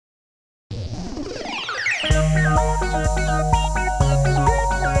Hi,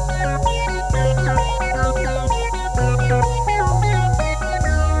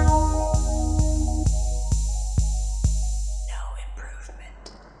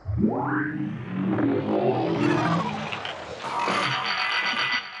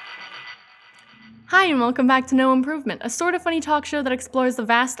 and welcome back to No Improvement, a sort of funny talk show that explores the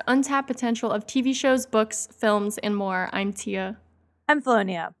vast, untapped potential of TV shows, books, films, and more. I'm Tia. I'm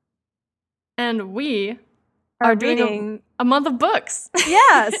Felonia. And we are doing reading a month of books.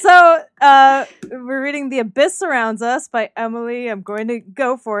 Yeah, so we're reading The Abyss Surrounds Us by Emily. I'm going to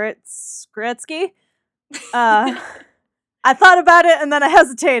go for it. Skretsky. I thought about it and then I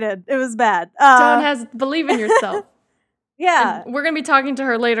hesitated. It was bad. Believe in yourself. Yeah. And we're going to be talking to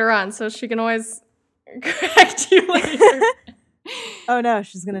her later on, so she can always correct you later. Oh no,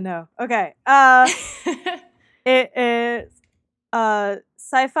 she's going to know. Okay. It is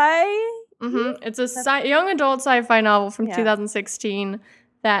sci-fi. Mm-hmm. It's a young adult sci-fi novel from 2016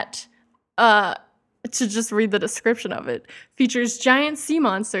 that, to just read the description of it, features giant sea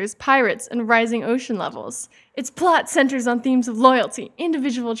monsters, pirates, and rising ocean levels. Its plot centers on themes of loyalty,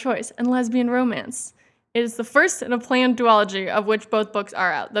 individual choice, and lesbian romance. It is the first in a planned duology of which both books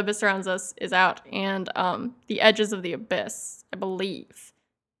are out. The Abyss Surrounds Us is out, and The Edges of the Abyss, I believe,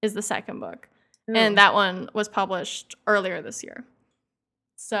 is the second book. Ooh. And that one was published earlier this year.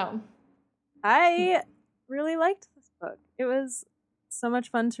 So I really liked this book. It was so much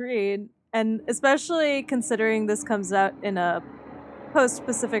fun to read. And especially considering this comes out in a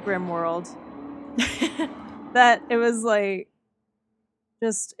post-Pacific Rim world. That it was like,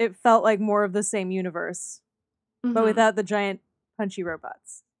 it felt like more of the same universe. Mm-hmm. But without the giant punchy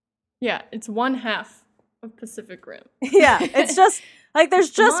robots. Yeah, it's one half of Pacific Rim. Yeah, it's just, like, there's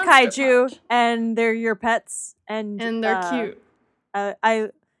just kaiju, and they're your pets. And they're cute.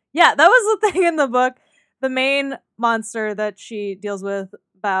 Yeah, that was the thing in the book. The main monster that she deals with,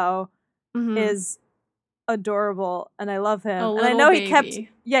 Bao, is adorable, and I love him. And I know baby.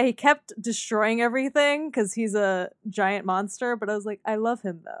 he kept destroying everything because he's a giant monster, but I was like, I love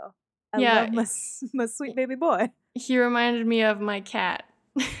him though. I love my sweet baby boy. He reminded me of my cat.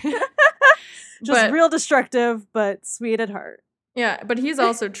 Just real destructive, but sweet at heart. Yeah, but he's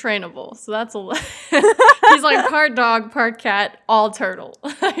also trainable, so that's he's like part dog, part cat, all turtle.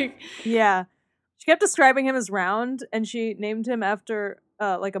 Yeah. She kept describing him as round, and she named him after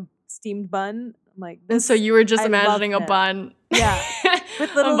like a steamed bun. I'm like, and so you were just imagining a bun. Yeah.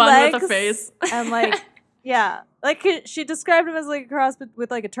 With little a bun legs with a face. And like, yeah. Like she described him as like a cross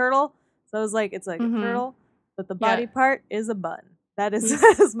with like a turtle. So I was like, it's like a turtle, but the body part is a bun. That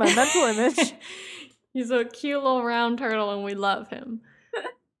is my mental image. He's a cute little round turtle, and we love him.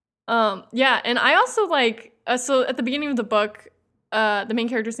 Yeah, and I also like, so at the beginning of the book, the main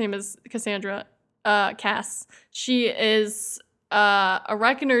character's name is Cassandra, Cass. She is a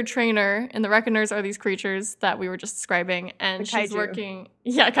reckoner trainer, and the reckoners are these creatures that we were just describing, and she's working...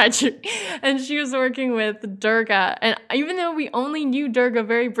 Yeah, kaiju. And she was working with Durga, and even though we only knew Durga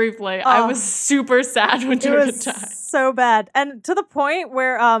very briefly, I was super sad when Durga died. So bad. And to the point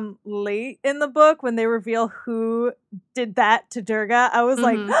where late in the book, when they reveal who did that to Durga, I was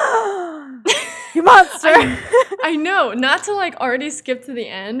like, you monster. I know, not to like already skip to the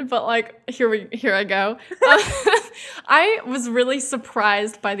end, but like here I go. I was really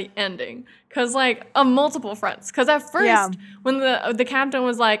surprised by the ending, because like on multiple fronts. Because at first, when the captain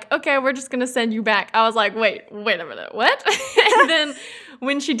was like, okay, we're just gonna send you back, I was like, wait a minute, what? And then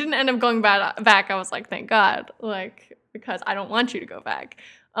when she didn't end up going back, I was like, thank God, like, because I don't want you to go back.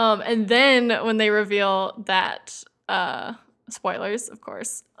 And then when they reveal that, spoilers, of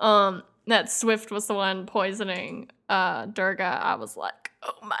course, that Swift was the one poisoning Durga, I was like,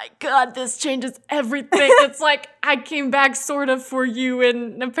 oh my God, this changes everything. It's like, I came back sort of for you,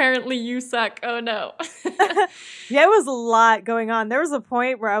 and apparently you suck. Oh no. Yeah, it was a lot going on. There was a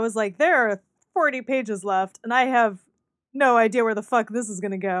point where I was like, there are 40 pages left, and I have no idea where the fuck this is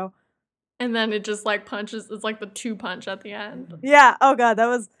gonna go. And then it just like punches, it's like the 2-punch at the end. Yeah, oh God, that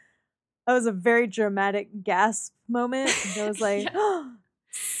was a very dramatic gasp moment. And I was like,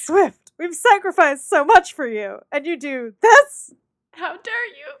 Swift, we've sacrificed so much for you, and you do this? How dare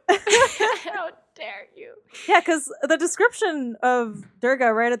you? How dare you? Yeah, because the description of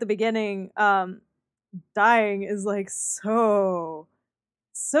Durga right at the beginning dying is like so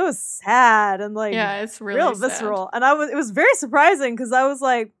sad and like it's really real sad. Visceral. And it was very surprising because I was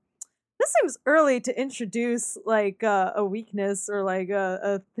like, this seems early to introduce like a weakness or like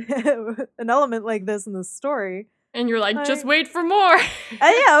an element like this in the story. And you're like, just wait for more. And yeah,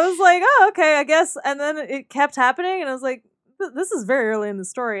 I was like, oh, okay, I guess. And then it kept happening, and I was like, this is very early in the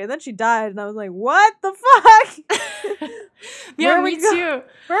story. And then she died, and I was like, what the fuck? Yeah, Where me we go- too.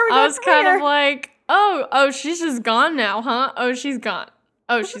 Where are we I going was from kind here? of like, oh, she's just gone now, huh? Oh, she's gone.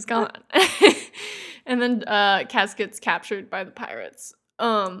 Oh, she's gone. And then Cass gets captured by the pirates.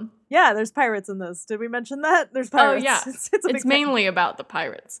 Yeah, there's pirates in this. Did we mention that? There's Oh pirates. yeah, It's a big it's thing. mainly about the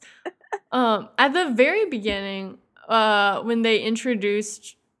pirates. At the very beginning, when they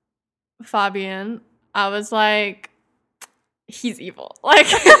introduced Fabian, I was like, he's evil. Like,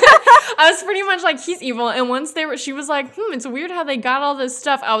 I was pretty much like, he's evil. And once she was like, it's weird how they got all this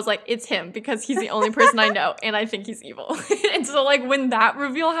stuff. I was like, it's him because he's the only person I know, and I think he's evil. And so, like, when that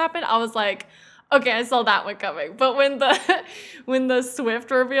reveal happened, I was like, okay, I saw that one coming. But when the Swift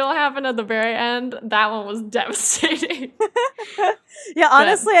reveal happened at the very end, that one was devastating. Yeah,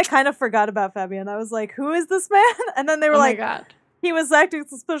 honestly, I kind of forgot about Fabian. I was like, who is this man? And then they were Oh like, my god. he was acting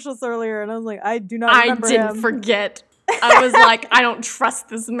suspicious earlier. And I was like, I do not I remember didn't him. forget. I was like, I don't trust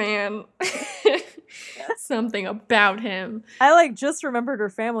this man. Something about him. I like just remembered her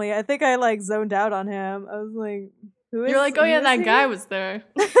family. I think I like zoned out on him. I was like, who is You're like, oh yeah, who is that he? guy was there.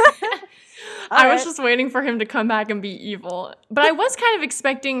 I was Alright. just waiting for him to come back and be evil. But I was kind of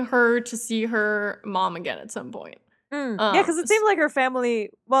expecting her to see her mom again at some point. Yeah, because it seemed like her family.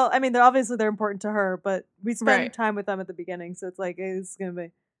 Well, I mean, they're important to her, but we spent Right. time with them at the beginning, so it's like it's gonna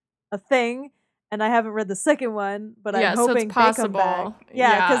be a thing. And I haven't read the second one, but Yeah, I'm so it's hoping they come possible. back.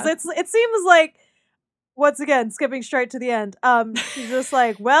 Yeah, because Yeah. it seems like once again skipping straight to the end. She's just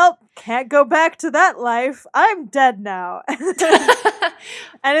like, well, can't go back to that life. I'm dead now, and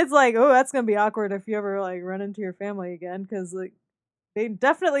it's like, oh, that's gonna be awkward if you ever like run into your family again, because like they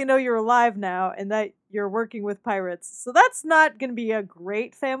definitely know you're alive now and that you're working with pirates. So that's not going to be a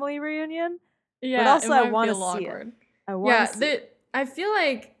great family reunion. Yeah, but also it I might want to feel see it. awkward. I want Yeah, to see it. I feel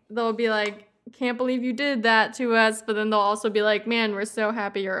like they'll be like, can't believe you did that to us, but then they'll also be like, man, we're so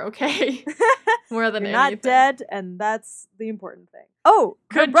happy you're okay. More than You're anything. not dead, and that's the important thing. Oh,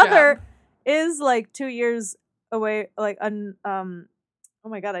 her Good brother job. is like 2 years away. Like, oh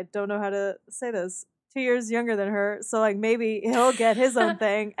my god, I don't know how to say this. 2 years younger than her, so like maybe he'll get his own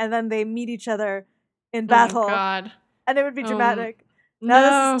thing, and then they meet each other in battle, Oh god. and it would be dramatic. No. Now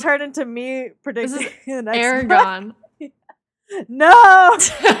this has turned into me predicting This is the next Aragon. No!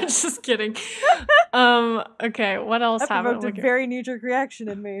 Just kidding. Okay, what else That happened? provoked a very knee-jerk reaction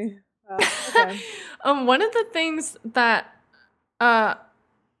in me. Okay. One of the things that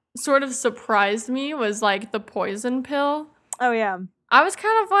sort of surprised me was like the poison pill. Oh yeah. I was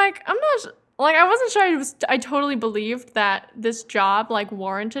kind of like, I wasn't sure I totally believed that this job like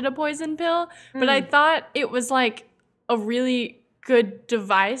warranted a poison pill, but I thought it was like a really good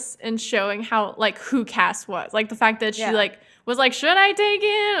device in showing how like who Cass was. Like the fact that she like was like, should I take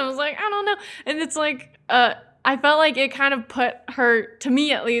it? I was like, I don't know. And it's like I felt like it kind of put her, to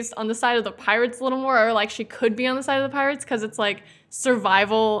me at least, on the side of the pirates a little more, or like she could be on the side of the pirates, because it's like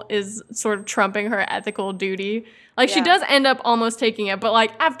survival is sort of trumping her ethical duty. Like she does end up almost taking it, but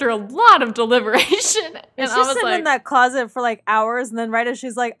like after a lot of deliberation. And she's I was sitting like, in that closet for like hours, and then right as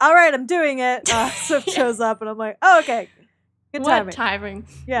she's like, all right, I'm doing it, Swift shows up, and I'm like, oh, okay. Good timing. what timing?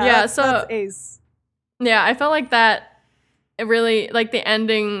 Yeah, so that's ace. Yeah, I felt like that, it really, like the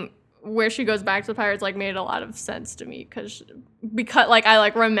ending where she goes back to the pirates like made a lot of sense to me, because like I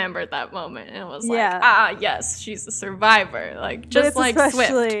like remembered that moment and it was like, yes, she's a survivor, like just like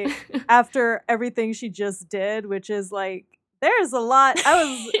especially Swift. after everything she just did, which is like there's a lot. I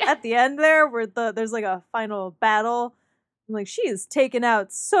was at the end there where there's like a final battle, and like she has taken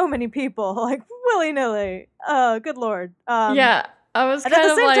out so many people like willy nilly. Good lord. Yeah, I was and at kind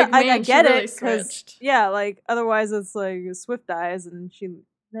the of same like, time, man, I get she really it because switched. yeah, like otherwise it's like Swift dies and she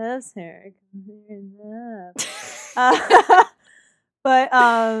loves her. But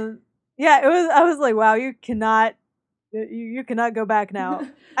yeah, it was. I was like, wow, you cannot go back now.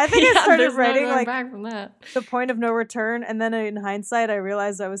 I think I started there's writing no going like back from that. the point of no return, and then in hindsight, I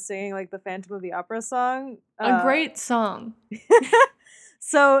realized I was singing like the Phantom of the Opera song. A great song.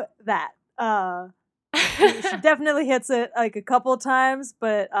 So that she definitely hits it like a couple times,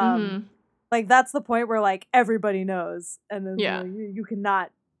 but like that's the point where like everybody knows, and then like, you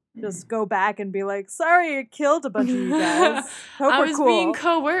cannot just go back and be like, sorry, you killed a bunch of you guys. Hope I we're was cool. being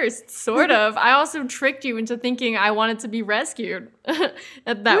coerced, sort of. I also tricked you into thinking I wanted to be rescued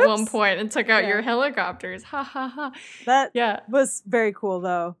at that one point and took out your helicopters. Ha ha ha. That was very cool,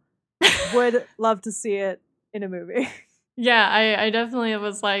 though. Would love to see it in a movie. Yeah, I definitely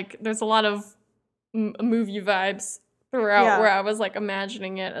was like, there's a lot of movie vibes throughout where I was like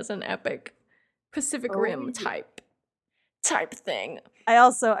imagining it as an epic Pacific Rim type thing.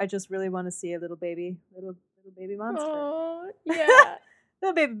 I just really want to see a little baby Little baby monster. Oh, yeah.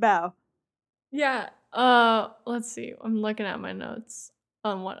 Little baby Bao. Yeah. Let's see. I'm looking at my notes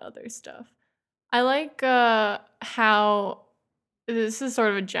on what other stuff. I like how this is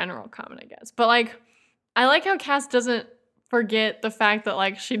sort of a general comment, I guess. But like I like how Cass doesn't forget the fact that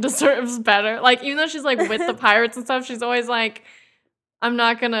like she deserves better. Like even though she's like with the pirates and stuff, she's always like, I'm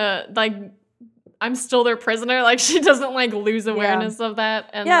not gonna like I'm still their prisoner. Like she doesn't like lose awareness of that.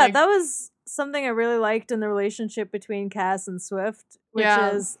 And yeah, like, that was something I really liked in the relationship between Cass and Swift, which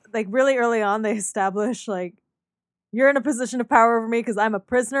is like really early on they establish like you're in a position of power over me because I'm a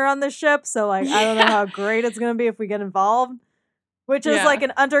prisoner on this ship. So like I don't know how great it's gonna be if we get involved. Which is like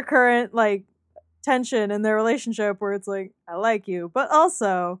an undercurrent like tension in their relationship where it's like, I like you, but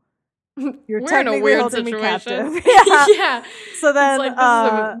also you're technically holding me captive. Yeah. So then it's like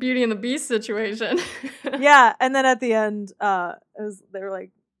this is a Beauty and the Beast situation. Yeah, and then at the end, they were like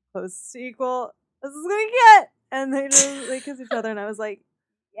close to equal. This is gonna get, and they kiss each other, and I was like,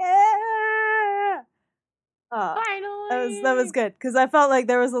 yeah. Finally. That was good because I felt like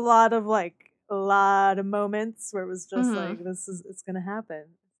there was a lot of moments where it was just like it's gonna happen.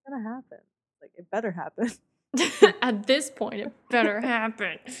 It's gonna happen. Like it better happen. At this point, it better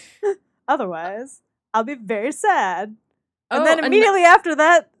happen. Otherwise, I'll be very sad. And then immediately after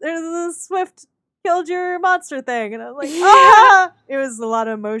that, there's the Swift killed your monster thing, and I was like, ah! It was a lot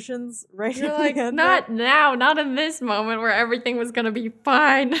of emotions right You're like, not now, not in this moment where everything was gonna be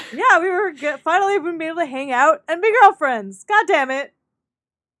fine. Yeah, we were finally been able to hang out and be girlfriends. God damn it.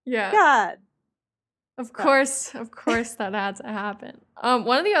 Yeah. God. Of course that had to happen.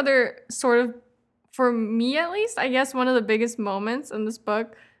 One of the other sort of, for me at least, I guess one of the biggest moments in this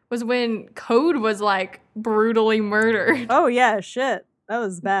book was when Code was like brutally murdered. Oh yeah, shit. That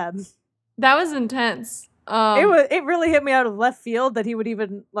was bad. That was intense. It really hit me out of left field that he would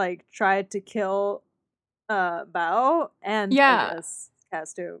even like try to kill Bao and I guess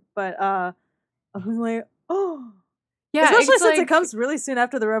Cass too. But I was like, oh. Yeah, especially since it comes really soon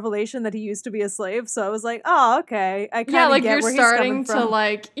after the revelation that he used to be a slave. So I was like, oh, okay. I kind of get where he's coming from. You're starting to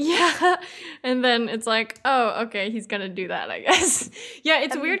like, yeah. And then it's like, oh, okay, he's going to do that, I guess. Yeah,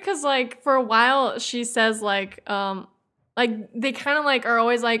 it's weird because like for a while she says like they kind of like are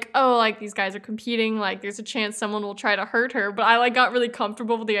always like, oh, like these guys are competing. Like there's a chance someone will try to hurt her. But I like got really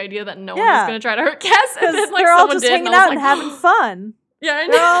comfortable with the idea that no one was going to try to hurt Cass. And then like they're all just hanging out and having fun. Yeah, I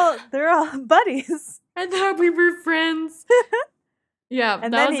know. They're all buddies. I thought we were friends. Yeah,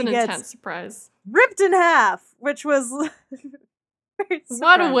 and that was an intense surprise. Ripped in half, which was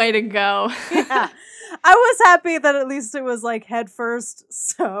what a way to go. Yeah. I was happy that at least it was like head first,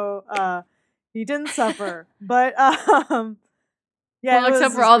 so he didn't suffer. But yeah, well,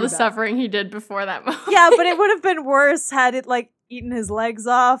 except for all the suffering he did before that moment. Yeah, but it would have been worse had it like eaten his legs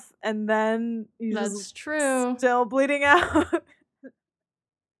off and then he's just still bleeding out.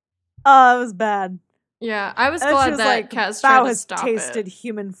 Oh, it was bad. Yeah, I was glad that like, Cass tried to stop it. Tasted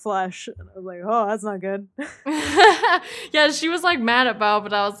human flesh. And I was like, oh, that's not good. Yeah, she was like mad at Bao,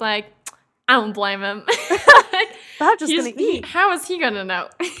 but I was like, I don't blame him. Bao just gonna eat. How is he gonna know?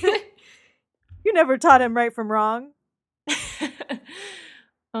 You never taught him right from wrong.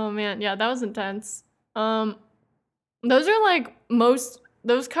 Oh man, yeah, that was intense. Those are like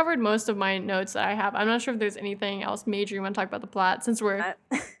those covered most of my notes that I have. I'm not sure if there's anything else major you want to talk about the plot since we're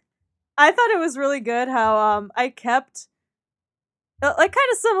I thought it was really good how I kept like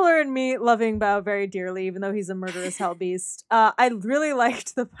kind of similar in me loving Bao very dearly, even though he's a murderous hell beast. I really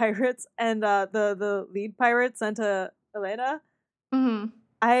liked the pirates and the lead pirate Santa Elena.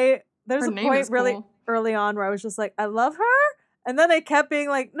 Mm-hmm. There's a point really early on where I was just like, I love her, and then I kept being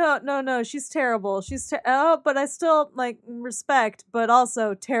like, no, she's terrible. But I still like respect, but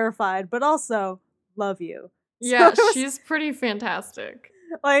also terrified, but also love you. Yeah, she's pretty fantastic.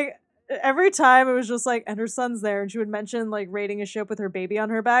 Like. Every time it was just like, and her son's there, and she would mention like raiding a ship with her baby on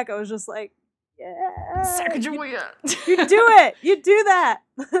her back. I was just like, yeah, Sacagawea. You do it. You do that.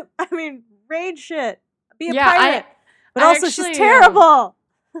 I mean, raid shit. Be a pirate. But also, she's terrible.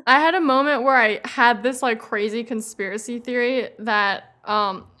 I had a moment where I had this like crazy conspiracy theory that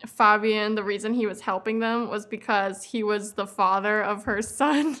Fabian, the reason he was helping them was because he was the father of her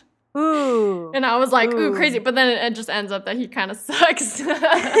son. Ooh. And I was like, ooh, crazy. But then it just ends up that he kind of sucks.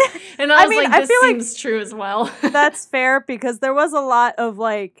 And I was like, this seems true as well. That's fair because there was a lot of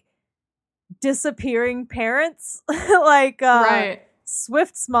like disappearing parents. Like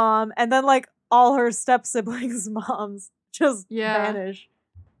Swift's mom and then like all her step siblings' moms just vanish.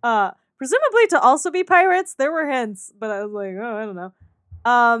 Presumably to also be pirates. There were hints, but I was like, oh, I don't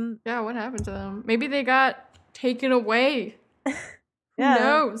know. Yeah, what happened to them? Maybe they got taken away. Yeah. Who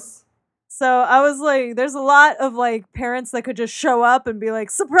knows? So I was like, there's a lot of like parents that could just show up and be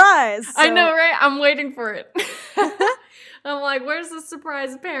like, surprise. I know, right? I'm waiting for it. I'm like, where's the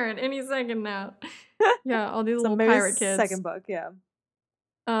surprise parent? Any second now. Yeah, all these little maybe pirate kids. Second book, yeah.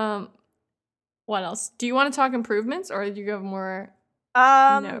 What else? Do you want to talk improvements, or do you have more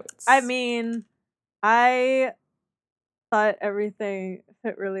notes? I mean, I thought everything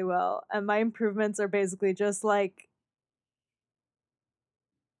fit really well, and my improvements are basically just like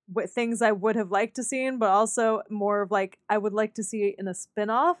things I would have liked to see, but also more of like I would like to see it in a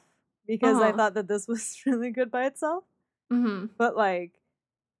spin-off because I thought that this was really good by itself. Mm-hmm. But like,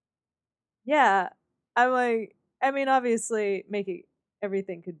 yeah, I'm like, I mean, obviously making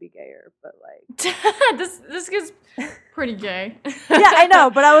everything could be gayer, but like this gets pretty gay. Yeah, I know,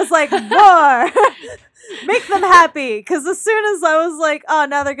 but I was like, more, make them happy, because as soon as I was like, oh,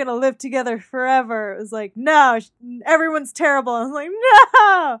 now they're gonna live together forever, it was like, no, everyone's terrible. I was like,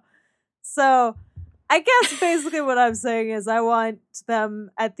 no. So I guess basically what I'm saying is I want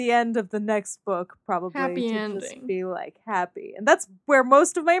them at the end of the next book probably happy to ending. just be like happy, and that's where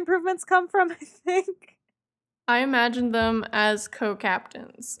most of my improvements come from, I think. I imagine them as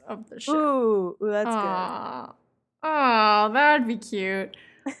co-captains of the ship. Ooh, that's good. Oh, that'd be cute.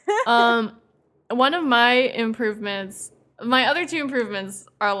 One of my improvements, my other two improvements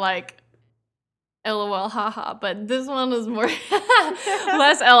are like LOL haha, but this one is more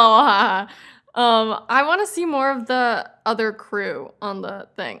less LOL haha. I want to see more of the other crew on the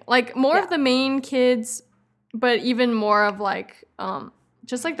thing, like more of the main kids, but even more of like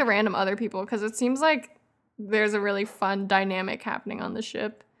just like the random other people, because it seems like there's a really fun dynamic happening on the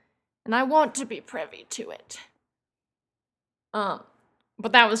ship, and I want to be privy to it.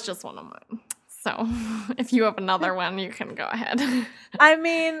 But that was just one of mine. So if you have another one, you can go ahead. I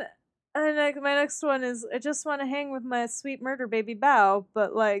mean, my next one is I just want to hang with my sweet murder baby Bao,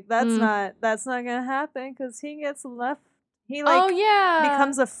 but like that's not gonna happen because he gets left. He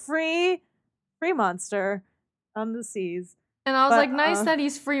becomes a free monster on the seas. And I was like, nice that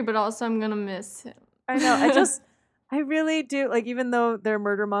he's free, but also I'm gonna miss him. I know. I really do, like, even though they're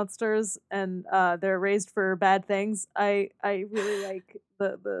murder monsters and they're raised for bad things, I really like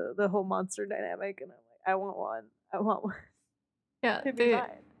the whole monster dynamic, and I'm like, I want one. Yeah,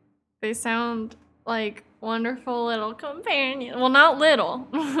 they sound like wonderful little companions. Well, not little,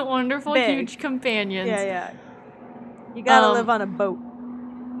 wonderful huge companions. Yeah. You gotta live on a boat.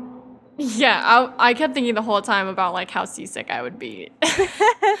 Yeah, I kept thinking the whole time about like how seasick I would be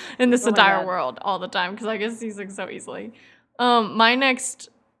in this entire world all the time, because I get seasick so easily. My next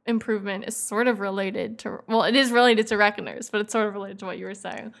improvement is sort of related to, well, it is related to Reckoners, but it's sort of related to what you were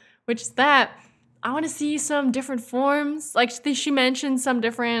saying, which is that I want to see some different forms. Like she mentioned some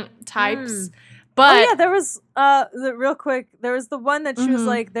different types. But there was real quick, there was the one that she was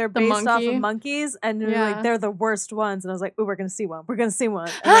like, they're based off of monkeys, and like they're the worst ones, and I was like, ooh, we're gonna see one, and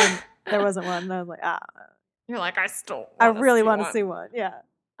then there wasn't one, and I was like, you're like, I really want to see one. Yeah,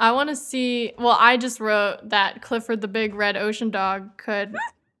 I want to see. Well, I just wrote that Clifford the big red ocean dog could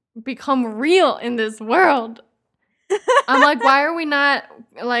become real in this world. I'm like, why are we not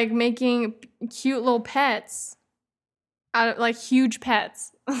like making cute little pets out of like huge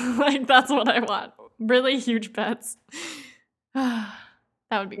pets? Like, that's what I want. Really huge pets. That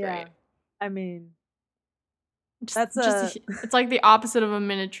would be great. I mean, it's like the opposite of a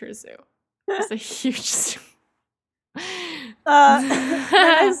miniature zoo. It's a huge zoo. My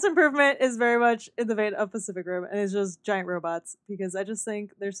next improvement is very much in the vein of Pacific Rim, and it's just giant robots, because I just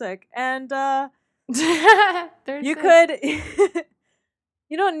think they're sick. And you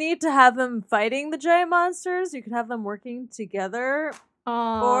don't need to have them fighting the giant monsters. You could have them working together.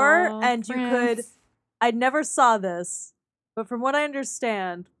 I never saw this, but from what I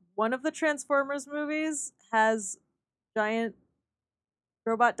understand, one of the Transformers movies has giant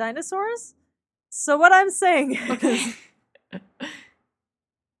robot dinosaurs. So what I'm saying is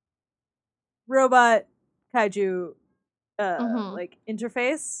robot kaiju like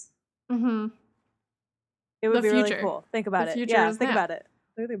interface. Mm-hmm. It would be really cool. Think about it. Yeah, think about it.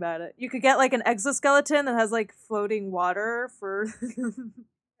 Think about it. You could get like an exoskeleton that has like floating water for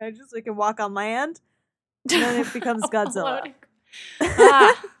kaiju, so it can walk on land. And then it becomes Godzilla.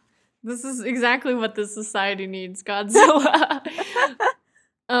 This is exactly what this society needs, Godzilla.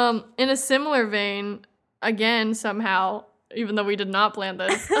 In a similar vein, again, somehow, even though we did not plan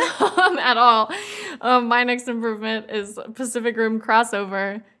this at all, my next improvement is Pacific Rim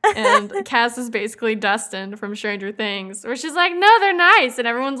crossover, and Cass is basically Dustin from Stranger Things, where she's like, no, they're nice, and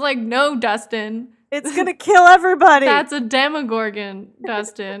everyone's like, no, Dustin. It's gonna kill everybody. That's a Demogorgon,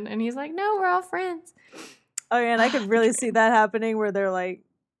 Dustin. And he's like, no, we're all friends. Oh, yeah, and I could really see that happening, where they're like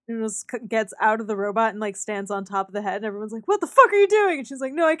and just gets out of the robot and like stands on top of the head, and everyone's like, "What the fuck are you doing?" And she's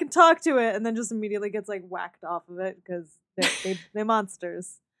like, "No, I can talk to it," and then just immediately gets like whacked off of it because they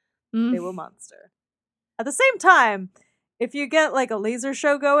monsters. They will monster. At the same time, if you get like a laser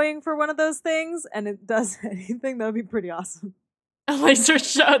show going for one of those things and it does anything, that would be pretty awesome. A laser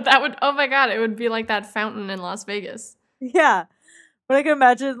show, that would, oh my god, it would be like that fountain in Las Vegas. Yeah. But I can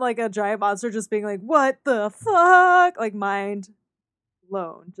imagine like a giant monster just being like, "What the fuck?" Like mind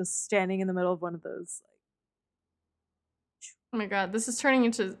blown, just standing in the middle of one of those. Oh my god, this is turning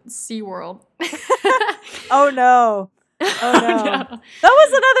into SeaWorld. Oh no. Oh no. That was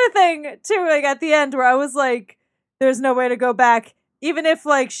another thing too, like at the end where I was like, there's no way to go back. Even if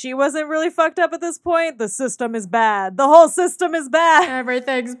like she wasn't really fucked up at this point, the system is bad. The whole system is bad.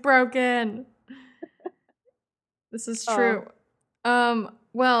 Everything's broken. This is true.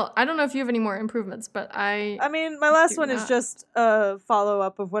 Well, I don't know if you have any more improvements, but I mean, my last one is just a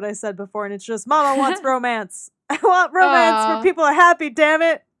follow-up of what I said before, and it's just, Mama wants romance. I want romance where people are happy, damn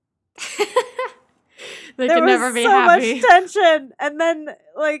it. They can never be happy. There was so much tension, and then,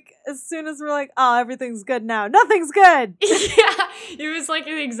 like, as soon as we're like, oh, everything's good now, nothing's good! Yeah, it was like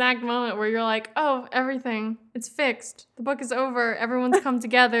the exact moment where you're like, oh, everything, it's fixed. The book is over, everyone's come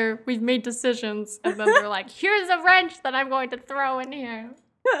together, we've made decisions, and then they're like, here's a wrench that I'm going to throw in here.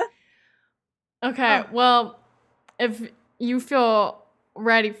 Okay, well, if you feel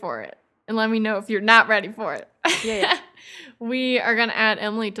ready for it, and let me know if you're not ready for it. Yeah. We are going to add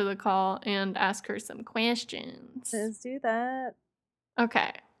Emily to the call and ask her some questions. Let's do that.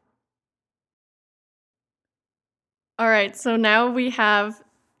 Okay. All right, so now we have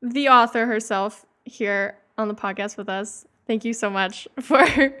the author herself here on the podcast with us. Thank you so much for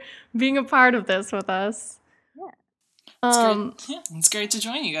being a part of this with us. It's great to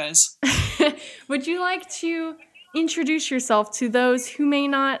join you guys. Would you like to introduce yourself to those who may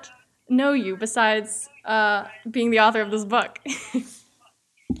not know you besides being the author of this book?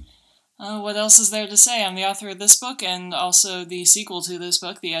 What else is there to say? I'm the author of this book and also the sequel to this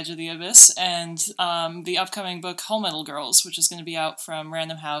book, The Edge of the Abyss, and the upcoming book, Hull Metal Girls, which is going to be out from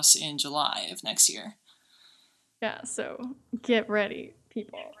Random House in July of next year. Yeah, so get ready,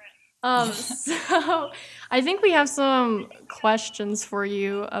 people. So I think we have some questions for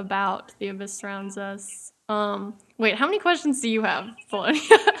you about The Abyss Surrounds Us. Wait, how many questions do you have,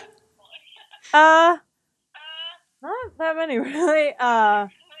 Felonia? Not that many, really. I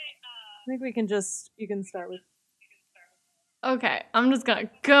think you can start with. Okay, I'm just gonna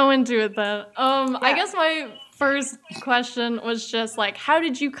go into it then. I guess my first question was just like, how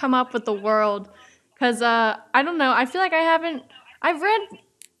did you come up with the world? Because I don't know, I feel like I've read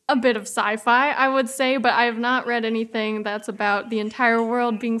a bit of sci-fi, I would say, but I have not read anything that's about the entire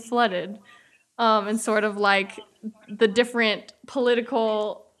world being flooded, and sort of like the different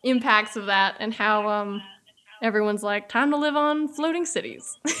political impacts of that and how everyone's like, time to live on floating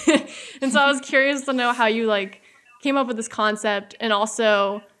cities. And so I was curious to know how you like came up with this concept, and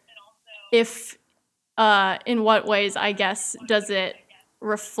also if in what ways, I guess, does it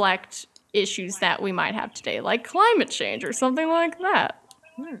reflect issues that we might have today, like climate change or something like that.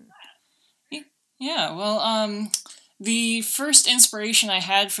 Yeah, well, the first inspiration I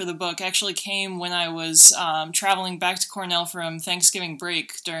had for the book actually came when I was traveling back to Cornell from Thanksgiving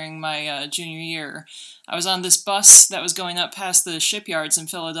break during my junior year. I was on this bus that was going up past the shipyards in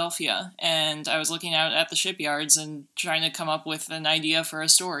Philadelphia, and I was looking out at the shipyards and trying to come up with an idea for a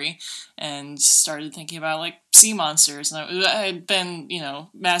story, and started thinking about, like, sea monsters. And I had been,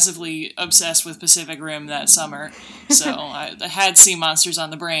 massively obsessed with Pacific Rim that summer, so I had sea monsters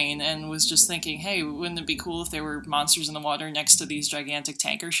on the brain, and was just thinking, hey, wouldn't it be cool if there were monsters in the water next to these gigantic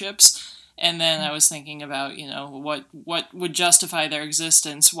tanker ships? And then I was thinking about, what would justify their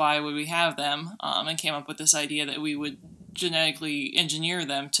existence, why would we have them, and came up with this idea that we would genetically engineer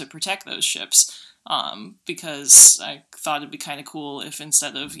them to protect those ships, because I thought it'd be kind of cool if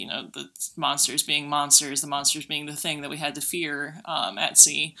instead of, the monsters being monsters, the monsters being the thing that we had to fear at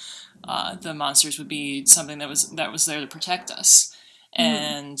sea, the monsters would be something that was there to protect us.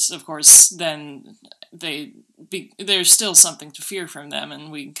 And of course, then there's still something to fear from them,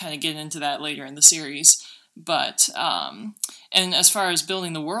 and we kind of get into that later in the series. But and as far as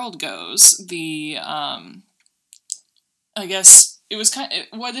building the world goes, I guess it was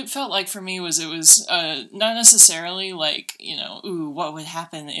what it felt like for me was it was not necessarily like, what would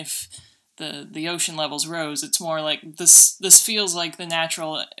happen if the ocean levels rose. It's more like this feels like the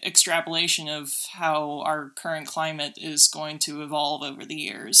natural extrapolation of how our current climate is going to evolve over the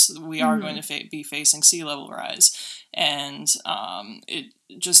years. We are going to be facing sea level rise, and it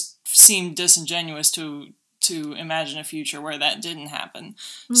just seemed disingenuous to to imagine a future where that didn't happen.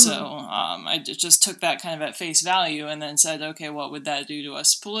 Mhm. So I just took that kind of at face value and then said, okay, what would that do to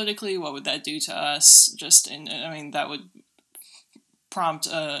us politically? What would that do to us? That would prompt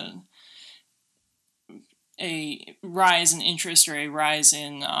a rise in interest or a rise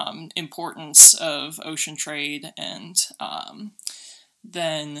in importance of ocean trade, and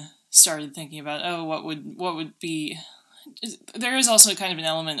then started thinking about, what would be. There is also kind of an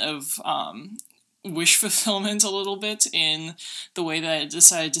element of wish fulfillment a little bit in the way that I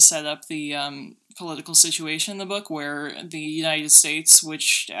decided to set up the political situation in the book, where the United States,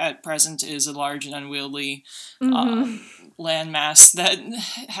 which at present is a large and unwieldy landmass that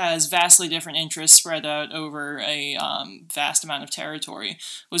has vastly different interests spread out over a vast amount of territory,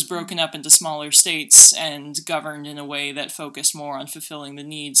 was broken up into smaller states and governed in a way that focused more on fulfilling the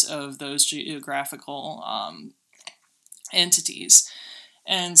needs of those geographical entities.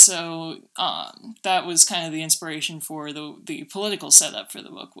 And so that was kind of the inspiration for the political setup for the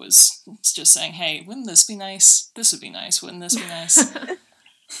book, was just saying, hey, wouldn't this be nice? This would be nice. Wouldn't this be nice?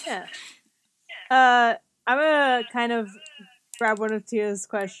 Yeah. I'm going to kind of grab one of Tia's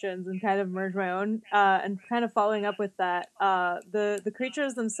questions and kind of merge my own, and kind of following up with that. The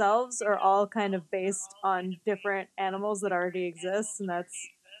creatures themselves are all kind of based on different animals that already exist, and that's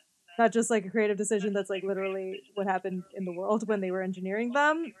not just like a creative decision, that's like literally what happened in the world when they were engineering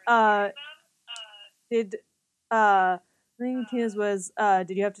them. I think Tina's was,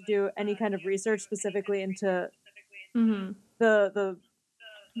 did you have to do any kind of research specifically into the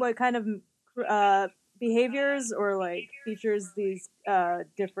what kind of behaviors or like features these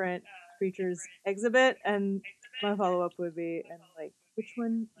different creatures exhibit? And my follow-up would be, and like, which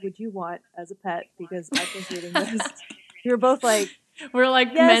one would you want as a pet? Because I think reading this, you're both like, we're like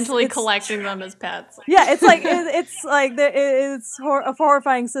yes, mentally collecting them as pets. Yeah, it's like it's a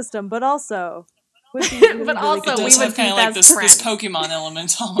horrifying system, but also, but It also does we have would kind keep of like as this friends. Pokemon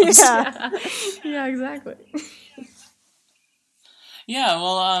element almost. Yeah, exactly. Yeah,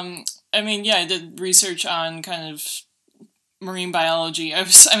 well, I did research on kind of marine biology. I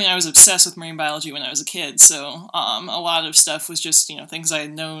was obsessed with marine biology when I was a kid, so a lot of stuff was just, things I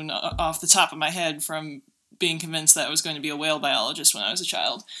had known off the top of my head from being convinced that I was going to be a whale biologist when I was a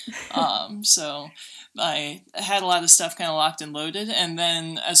child. So I had a lot of stuff kind of locked and loaded, and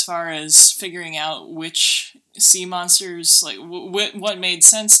then as far as figuring out which sea monsters, like what made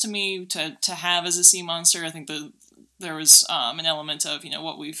sense to me to have as a sea monster, I think there was an element of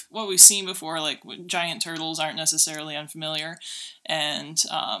what we've seen before, like giant turtles aren't necessarily unfamiliar, and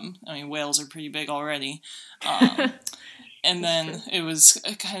whales are pretty big already. And then it was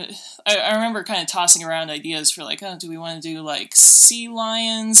kind of, I remember kind of tossing around ideas for like, do we want to do like sea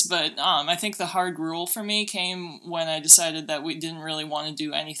lions? But I think the hard rule for me came when I decided that we didn't really want to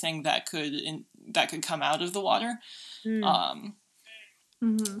do anything that could come out of the water.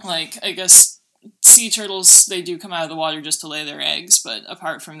 Like, I guess sea turtles, they do come out of the water just to lay their eggs, but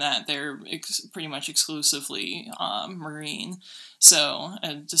apart from that, they're pretty much exclusively marine. So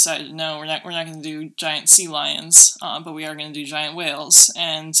I decided, no, we're not going to do giant sea lions, but we are going to do giant whales.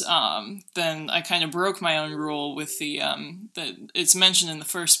 And then I kind of broke my own rule with the it's mentioned in the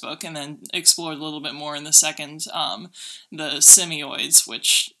first book, and then explored a little bit more in the second, the semioids,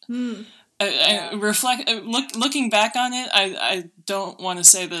 which. Looking back on it, I don't want to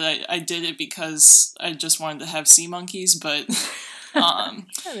say that I did it because I just wanted to have sea monkeys, but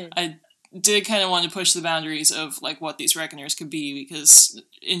I did kind of want to push the boundaries of like what these reckoners could be, because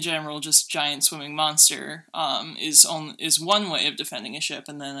in general, just giant swimming monster is one way of defending a ship,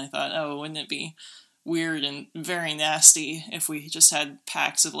 and then I thought, wouldn't it be weird and very nasty if we just had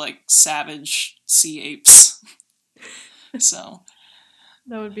packs of like savage sea apes? So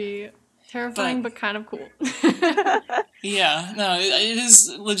that would be terrifying, but kind of cool. Yeah, no, it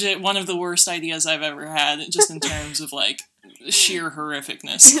is legit one of the worst ideas I've ever had, just in terms of like sheer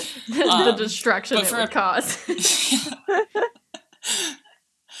horrificness. The destruction it would cause.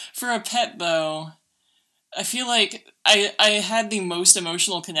 For a pet, though, I feel like I had the most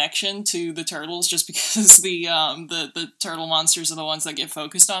emotional connection to the turtles, just because the turtle monsters are the ones that get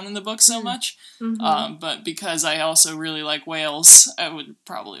focused on in the book so much. But because I also really like whales, I would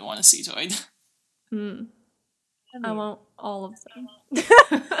probably want a Ceetoid. I want all of them.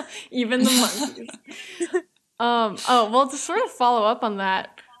 Even the monkeys. Well, to sort of follow up on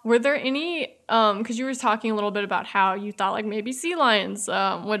that, were there any, because you were talking a little bit about how you thought like maybe sea lions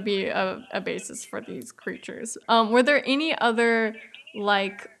would be a basis for these creatures. Were there any other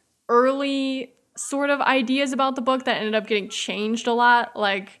like early sort of ideas about the book that ended up getting changed a lot?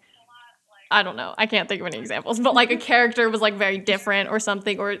 Like, I don't know, I can't think of any examples, but like a character was like very different or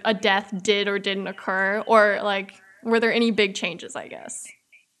something, or a death did or didn't occur, or like were there any big changes, I guess?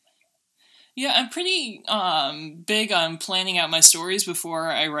 Yeah, I'm pretty big on planning out my stories before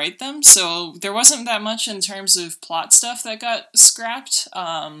I write them, so there wasn't that much in terms of plot stuff that got scrapped.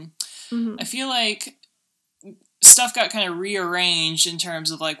 I feel like stuff got kind of rearranged in terms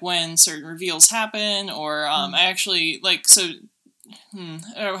of like when certain reveals happen, or I actually like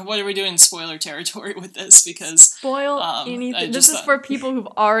what are we doing in spoiler territory with this? Because Spoil anything. This is thought, for people who've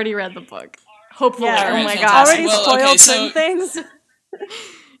already read the book. Hopefully, Yeah, oh right, my fantastic. god, already Well, spoiled okay, certain things.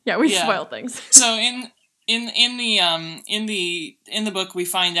 yeah, we spoil things. So in the book, we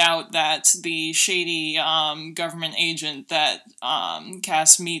find out that the shady government agent that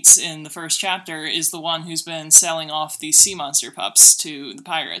Cass meets in the first chapter is the one who's been selling off these sea monster pups to the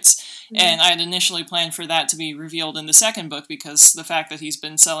pirates. And I had initially planned for that to be revealed in the second book, because the fact that he's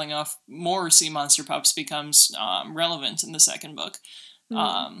been selling off more sea monster pups becomes relevant in the second book.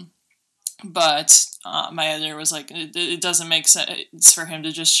 But my editor was like, it doesn't make sense for him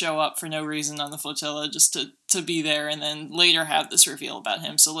to just show up for no reason on the flotilla, just to be there and then later have this reveal about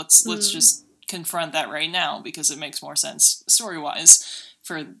him. So let's just confront that right now, because it makes more sense story-wise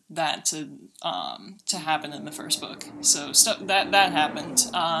for that to happen in the first book. So that happened.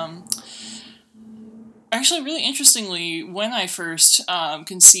 Actually, really interestingly, when I first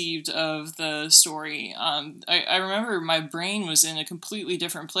conceived of the story, I remember my brain was in a completely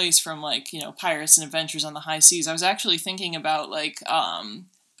different place from, like, you know, pirates and adventures on the high seas. I was actually thinking about, like,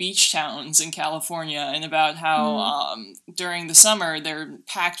 beach towns in California, and about how during the summer they're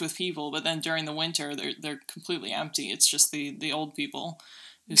packed with people, but then during the winter they're completely empty. It's just the old people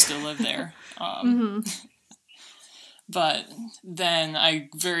who still live there. But then I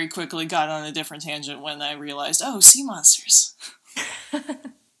very quickly got on a different tangent when I realized, oh, sea monsters. I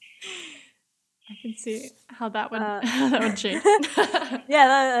can see how that would how that would change.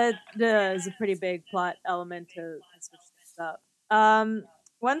 Yeah, that is a pretty big plot element to switch things up.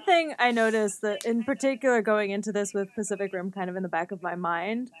 One thing I noticed, that in particular going into this with Pacific Rim kind of in the back of my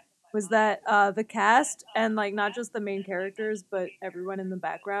mind, was that the cast, and like not just the main characters, but everyone in the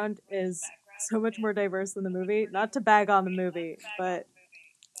background, is so much more diverse than the movie. Not to bag on the movie, but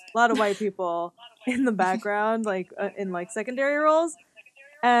a lot of white people in the background, like in like secondary roles.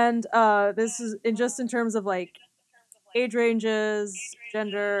 And this is in terms of like age ranges,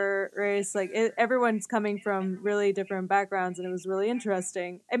 gender, race, like everyone's coming from really different backgrounds, and it was really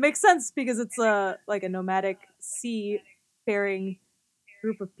interesting. It makes sense because it's like a nomadic seafaring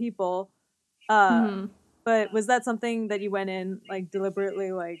group of people. But was that something that you went in like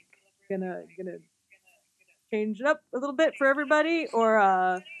deliberately, like gonna change it up a little bit for everybody,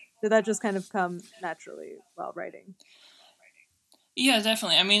 or did that just kind of come naturally while writing? Yeah,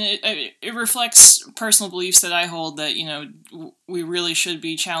 definitely. I mean, it reflects personal beliefs that I hold, that, you know, we really should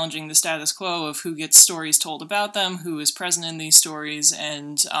be challenging the status quo of who gets stories told about them, who is present in these stories,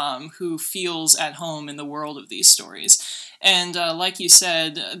 and who feels at home in the world of these stories. And like you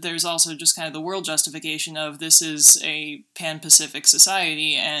said, there's also just kind of the world justification of this is a pan-Pacific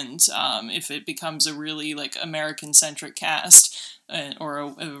society, and if it becomes a really like American-centric cast, or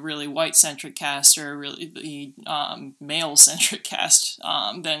a really white-centric cast, or a really male-centric cast,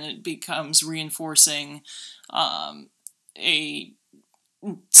 then it becomes reinforcing a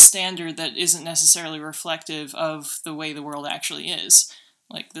standard that isn't necessarily reflective of the way the world actually is.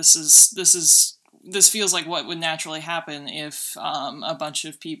 Like, this feels like what would naturally happen if a bunch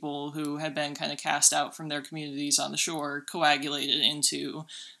of people who had been kind of cast out from their communities on the shore coagulated into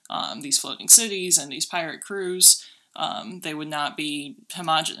these floating cities and these pirate crews. They would not be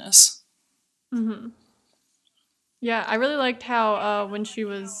homogenous. Yeah, I really liked how when she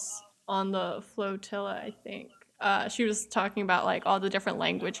was on the flotilla, I think, she was talking about like all the different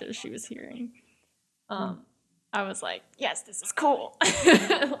languages she was hearing. I was like, yes, this is cool.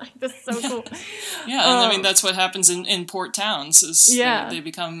 Like, this is so cool. Yeah, and I mean, that's what happens in port towns, is they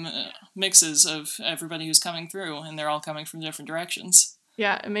become mixes of everybody who's coming through, and they're all coming from different directions.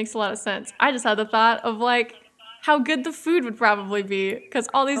 Yeah, it makes a lot of sense. I just had the thought of like how good the food would probably be, because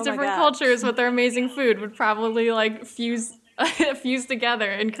all these different cultures with their amazing food would probably like fuse together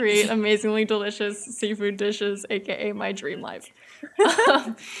and create amazingly delicious seafood dishes, aka my dream life.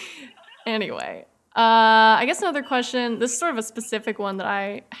 Anyway, I guess another question. This is sort of a specific one that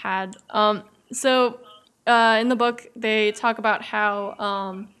I had. So in the book, they talk about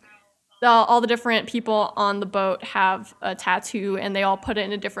how all the different people on the boat have a tattoo, and they all put it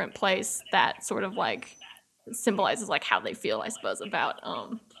in a different place that sort of like symbolizes like how they feel, I suppose, about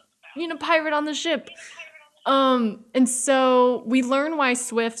being a pirate on the ship. And so we learn why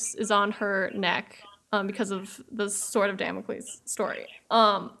Swift's is on her neck, because of the Sword of Damocles story,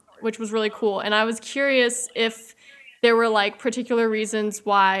 which was really cool. And I was curious if there were like particular reasons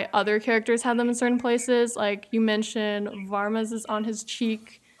why other characters had them in certain places. Like you mentioned, Varma's is on his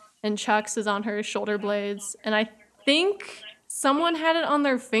cheek, and Chuck's is on her shoulder blades, and I think someone had it on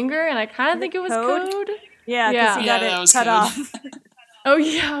their finger, and I kind of think it was Code. Yeah, because he Yeah. got Yeah, that it was cut good. off. Oh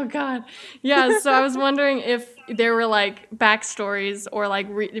yeah, oh god. Yeah, so I was wondering if there were like backstories or like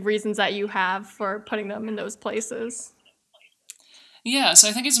reasons that you have for putting them in those places. Yeah, so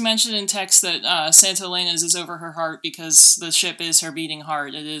I think it's mentioned in text that Santa Elena's is over her heart because the ship is her beating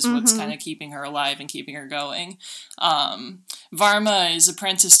heart. It is what's kind of keeping her alive and keeping her going. Varma is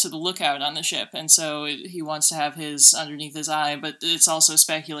apprenticed to the lookout on the ship, and so he wants to have his underneath his eye, but it's also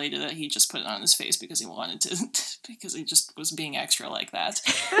speculated that he just put it on his face because he wanted to, because he just was being extra like that.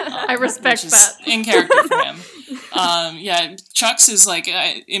 I respect which is that. in character for him. Yeah, Chuck's is like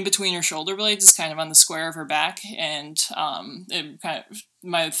in between her shoulder blades, is kind of on the square of her back, and it kind of,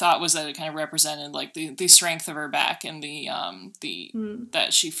 my thought was that it kind of represented like the strength of her back and the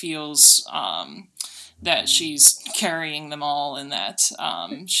that she feels that she's carrying them all, and that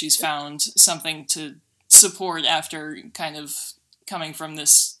she's found something to support after kind of coming from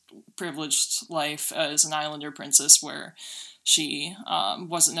this privileged life as an islander princess where she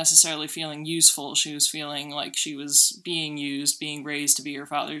wasn't necessarily feeling useful. She was feeling like she was being used, being raised to be her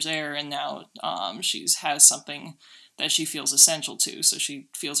father's heir, and now she has something that she feels essential to. So she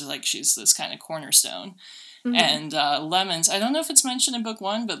feels like she's this kind of cornerstone. And Lemon's, I don't know if it's mentioned in book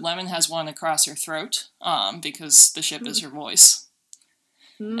 1, but Lemon has one across her throat because the ship is her voice.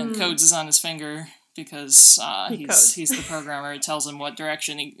 And Codes is on his finger because he's the programmer. It tells him what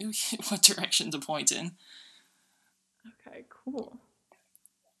direction to point in. Okay, cool.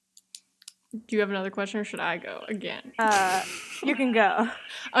 Do you have another question, or should I go again? You can go.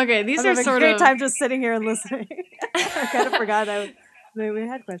 Okay, these I'm are having sort a great of time just sitting here and listening. I kind of forgot we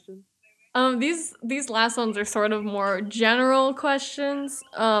had questions. these last ones are sort of more general questions,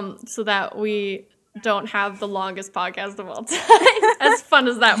 so that we don't have the longest podcast of all time, as fun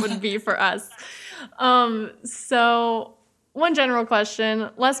as that would be for us. So one general question,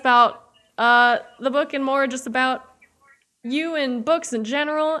 less about the book and more just about you and books in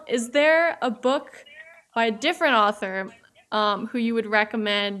general. Is there a book by a different author who you would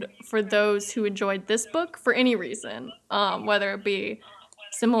recommend for those who enjoyed this book for any reason, whether it be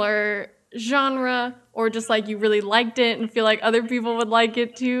similar genre or just like you really liked it and feel like other people would like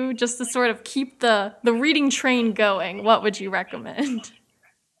it too, just to sort of keep the reading train going? What would you recommend?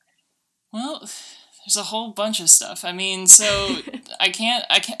 Well, there's a whole bunch of stuff. I mean, so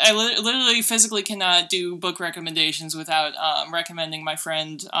I literally physically cannot do book recommendations without recommending my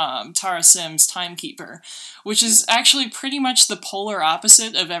friend Tara Sims' Timekeeper, which is actually pretty much the polar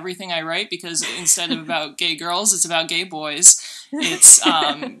opposite of everything I write, because instead of about gay girls, it's about gay boys. It's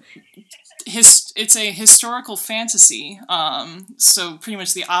it's a historical fantasy, so pretty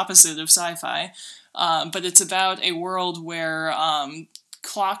much the opposite of sci-fi, but it's about a world where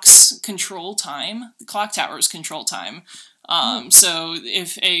clocks control time. Clock towers control time. So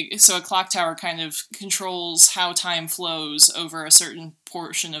a clock tower kind of controls how time flows over a certain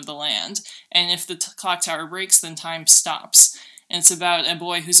portion of the land, and if the clock tower breaks, then time stops. And it's about a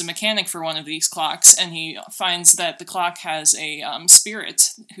boy who's a mechanic for one of these clocks, and he finds that the clock has a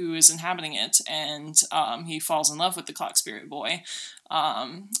spirit who is inhabiting it, and he falls in love with the clock spirit boy.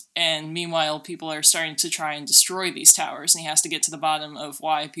 And meanwhile, people are starting to try and destroy these towers, and he has to get to the bottom of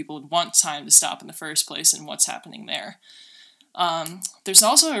why people would want time to stop in the first place and what's happening there. There's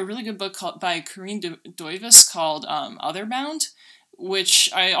also a really good book by Corinne Doivus called Otherbound, which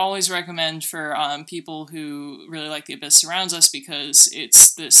I always recommend for people who really like The Abyss Surrounds Us, because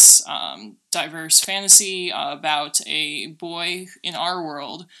it's this diverse fantasy about a boy in our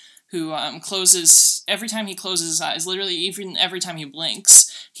world who closes, every time he closes his eyes, literally even every time he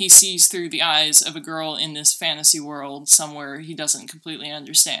blinks, he sees through the eyes of a girl in this fantasy world somewhere he doesn't completely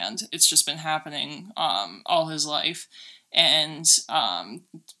understand. It's just been happening all his life. And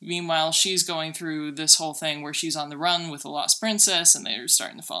meanwhile, she's going through this whole thing where she's on the run with a lost princess, and they're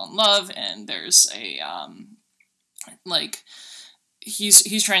starting to fall in love, and there's a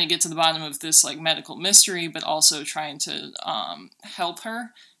he's trying to get to the bottom of this like medical mystery, but also trying to help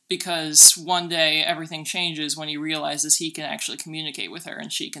her, because one day everything changes when he realizes he can actually communicate with her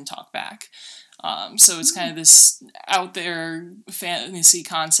and she can talk back. So it's kind of this out there fantasy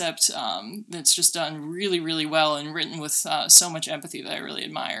concept that's just done really, really well and written with so much empathy that I really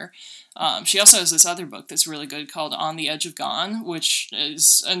admire. She also has this other book that's really good called On the Edge of Gone, which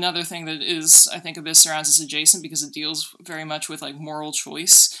is another thing that is, I think, Abyss Surrounds is adjacent because it deals very much with like moral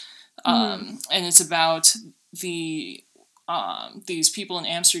choice. And it's about these people in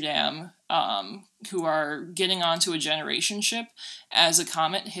Amsterdam who are getting onto a generation ship as a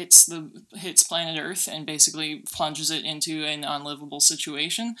comet hits planet Earth and basically plunges it into an unlivable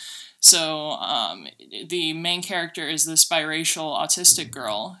situation. So the main character is this biracial autistic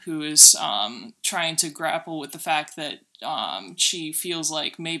girl who is trying to grapple with the fact that she feels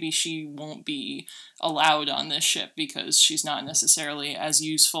like maybe she won't be allowed on this ship because she's not necessarily as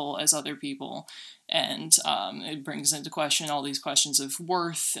useful as other people. And it brings into question all these questions of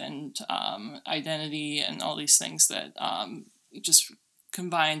worth and identity and all these things that just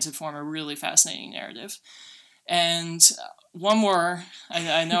combine to form a really fascinating narrative. And one more,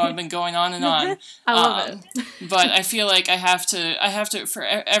 I know I've been going on and on. I love it. But I feel like I have to, for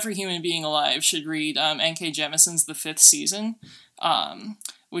every human being alive should read N.K. Jemisin's The Fifth Season,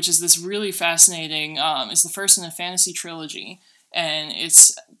 which is this really fascinating, it's the first in a fantasy trilogy. And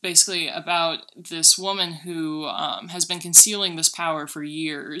it's basically about this woman who has been concealing this power for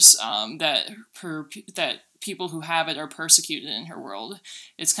years, that people who have it are persecuted in her world.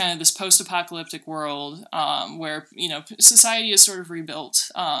 It's kind of this post-apocalyptic world where, society is sort of rebuilt.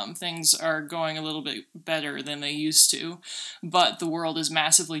 Things are going a little bit better than they used to, but the world is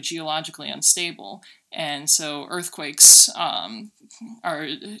massively geologically unstable. And so earthquakes are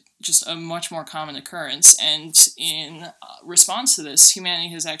just a much more common occurrence. And in response to this, humanity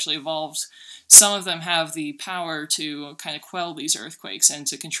has actually evolved. Some of them have the power to kind of quell these earthquakes and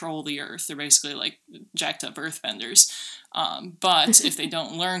to control the earth. They're basically like jacked up earthbenders. But if they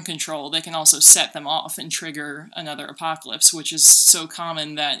don't learn control, they can also set them off and trigger another apocalypse, which is so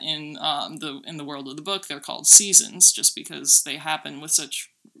common that in the world of the book, they're called seasons, just because they happen with such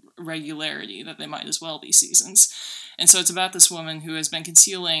regularity that they might as well be seasons. And so it's about this woman who has been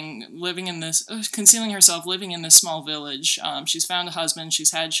concealing herself living in this small village. She's found a husband,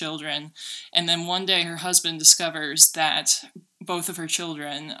 she's had children, and then one day her husband discovers that both of her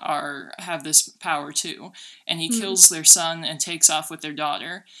children have this power too, and he kills their son and takes off with their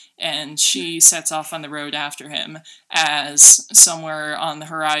daughter, and she sets off on the road after him as somewhere on the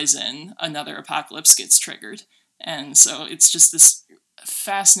horizon another apocalypse gets triggered. And so it's just this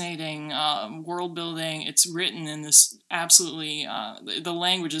fascinating world building. It's written in this absolutely the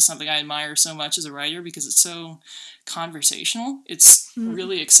language is something I admire so much as a writer because it's so conversational. It's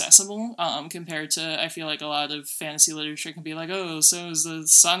really accessible compared to, I feel like a lot of fantasy literature can be like, oh, so is the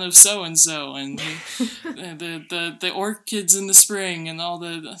son of so and so and the orchids in the spring and all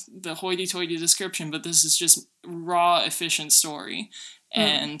the hoity-toity description, but this is just raw, efficient story,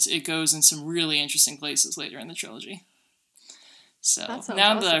 and it goes in some really interesting places later in the trilogy. So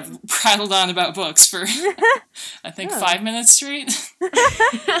now that I've prattled on about books for, I think, 5 minutes straight.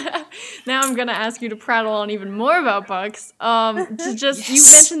 Now I'm going to ask you to prattle on even more about books. Yes.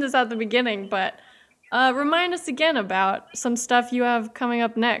 You mentioned this at the beginning, but remind us again about some stuff you have coming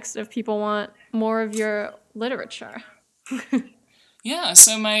up next if people want more of your literature. Yeah,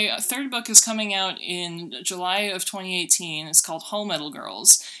 so my third book is coming out in July of 2018. It's called Hull Metal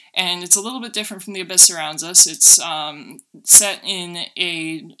Girls, and it's a little bit different from The Abyss Surrounds Us. It's set in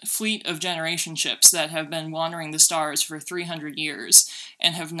a fleet of generation ships that have been wandering the stars for 300 years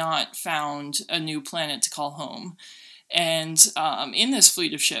and have not found a new planet to call home. And in this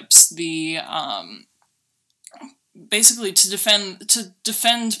fleet of ships, basically to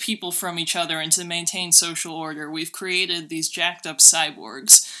defend people from each other and to maintain social order, we've created these jacked up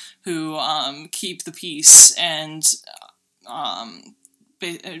cyborgs who keep the peace and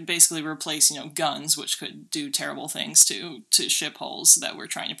basically replace guns, which could do terrible things to ship hulls that we're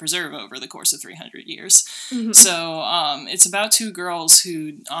trying to preserve over the course of 300 years. So it's about two girls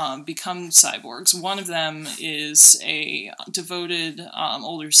who become cyborgs. One of them is a devoted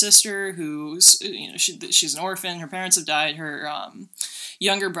older sister who's she's an orphan. Her parents have died. Her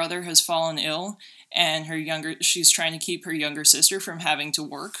younger brother has fallen ill, and she's trying to keep her younger sister from having to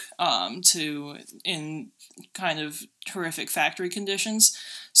work in kind of horrific factory conditions.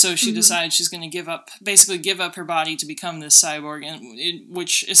 So she decides she's going to give up her body to become this cyborg,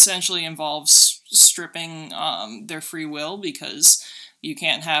 which essentially involves stripping their free will, because you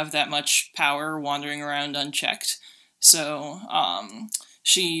can't have that much power wandering around unchecked. So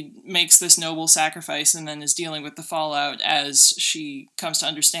she makes this noble sacrifice and then is dealing with the fallout as she comes to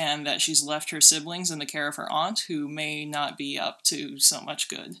understand that she's left her siblings in the care of her aunt, who may not be up to so much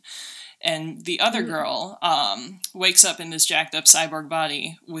good. And the other girl wakes up in this jacked up cyborg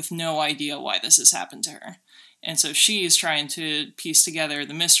body with no idea why this has happened to her. And so she's trying to piece together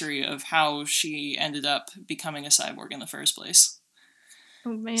the mystery of how she ended up becoming a cyborg in the first place.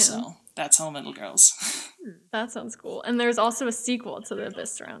 Oh, man. So that's Elemental Girls. That sounds cool. And there's also a sequel to The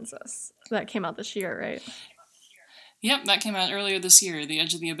Abyss Surrounds Us that came out this year, right? Yep, that came out earlier this year. The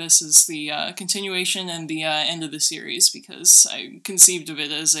Edge of the Abyss is the continuation and the end of the series, because I conceived of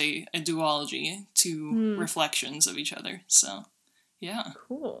it as a duology, two reflections of each other. So, yeah.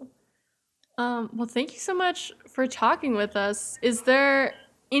 Cool. Well, thank you so much for talking with us. Is there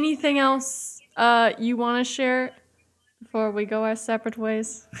anything else you want to share before we go our separate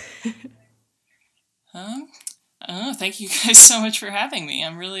ways? I don't know. Thank you guys so much for having me.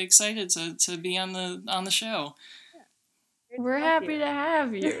 I'm really excited to be on the show. We're happy to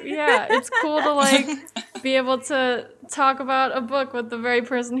have you. Yeah, it's cool to like be able to talk about a book with the very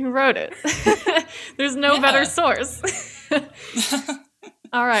person who wrote it. There's no better source.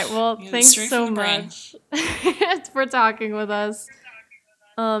 All right, well, thanks so much for talking with us.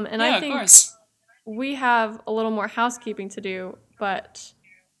 And I think we have a little more housekeeping to do, but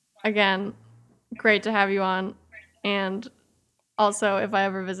again, great to have you on. And also, if I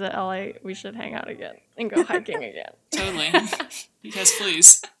ever visit LA, we should hang out again and go hiking again. Totally. Yes,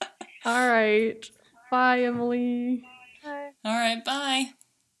 please. All right. Bye, Emily. Bye. All right, bye.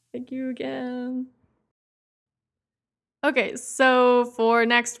 Thank you again. Okay, so for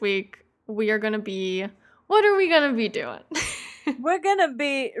next week, what are we going to be doing? We're gonna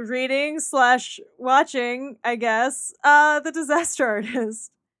be reading/watching, I guess, The Disaster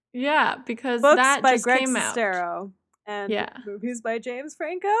Artist. Yeah, because books that by just Greg came out. Sestero, and movies by James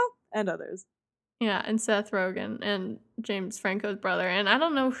Franco and others. Yeah, and Seth Rogen and James Franco's brother. And I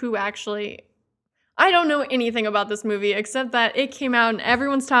don't know I don't know anything about this movie except that it came out and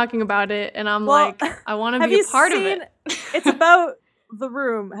everyone's talking about it, and I'm like, I want to be a part of it. It's about The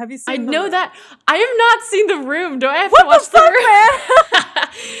Room. Have you seen I The know Room? that. I have not seen The Room. Do I have to watch The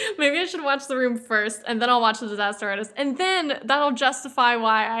Room? Maybe I should watch The Room first, and then I'll watch The Disaster Artist, and then that'll justify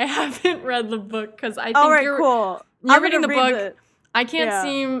why I haven't read the book, because I think cool. You're reading the book. I can't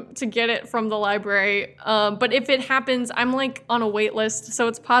seem to get it from the library, but if it happens, I'm like on a wait list, so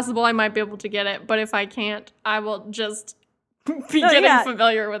it's possible I might be able to get it, but if I can't, I will just be getting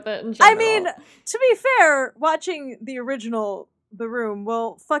familiar with it in general. I mean, to be fair, watching the original The Room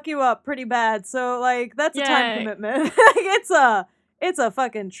will fuck you up pretty bad, so like that's a time commitment. It's a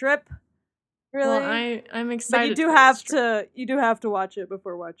fucking trip. Really? Well, I'm excited. But you do have to watch it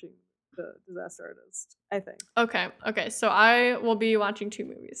before watching The Disaster Artist, I think. Okay. So I will be watching 2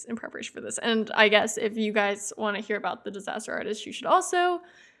 movies in preparation for this. And I guess if you guys want to hear about The Disaster Artist, you should also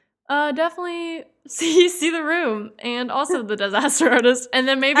definitely see The Room and also The Disaster Artist, and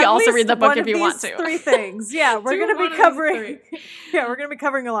then maybe also read the book if you want to. 3 things. Yeah, we're going to be covering. Yeah, we're going to be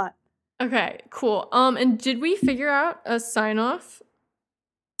covering a lot. Okay, cool. And did we figure out a sign-off?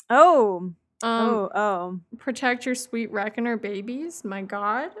 Oh. Protect your sweet reckoner babies. My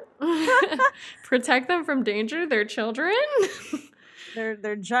God. Protect them from danger. They're children.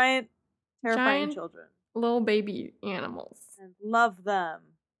 They're giant, terrifying children. Little baby animals. And love them.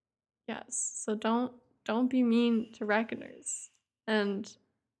 Yes. So don't be mean to reckoners. And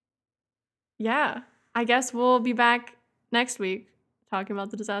yeah, I guess we'll be back next week talking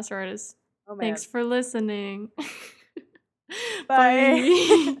about The Disaster Artist. Oh, man. Thanks for listening.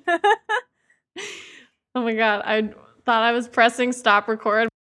 Bye. Oh my God, I thought I was pressing stop record.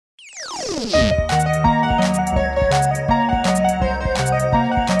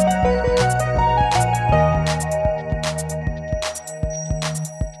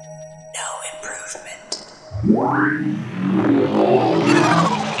 No improvement.